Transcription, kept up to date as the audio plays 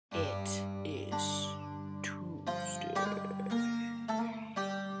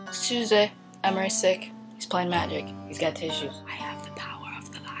It's Tuesday. Emery's sick. He's playing magic. He's got tissues. I have the power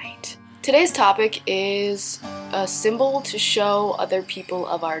of the light. Today's topic is a symbol to show other people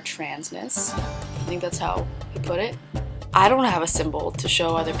of our transness. I think that's how he put it. I don't have a symbol to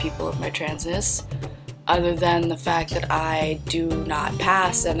show other people of my transness, other than the fact that I do not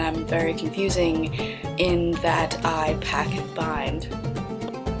pass, and I'm very confusing in that I pack and bind.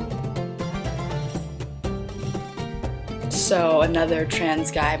 So another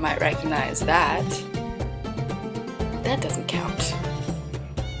trans guy might recognize that. That doesn't count.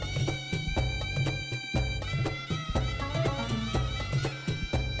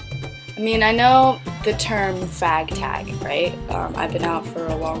 I mean, I know the term fag tag, right? I've been out for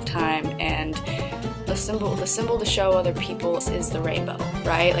a long time, and the symbol to show other people is the rainbow,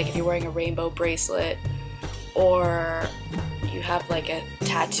 right? Like if you're wearing a rainbow bracelet, or you have like a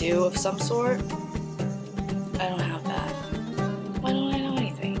tattoo of some sort. I don't have that. Why don't I know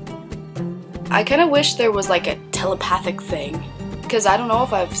anything? I kind of wish there was like a telepathic thing, because I don't know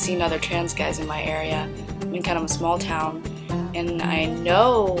if I've seen other trans guys in my area. I'm in kind of a small town, and I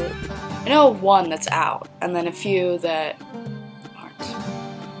know of one that's out, and then a few that aren't.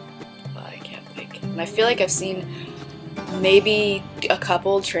 But I can't think. And I feel like I've seen maybe a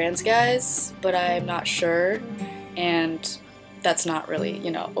couple trans guys, but I'm not sure, and that's not really,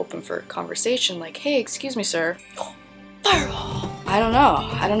 open for conversation, like, hey, excuse me, sir. Fireball! I don't know.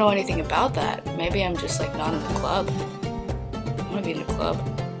 I don't know anything about that. Maybe I'm just, like, not in the club. I want to be in a club.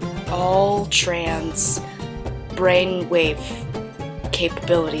 All trans brainwave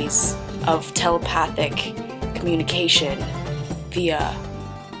capabilities of telepathic communication via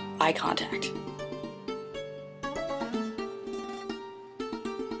eye contact.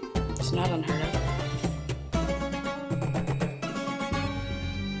 It's not unheard of.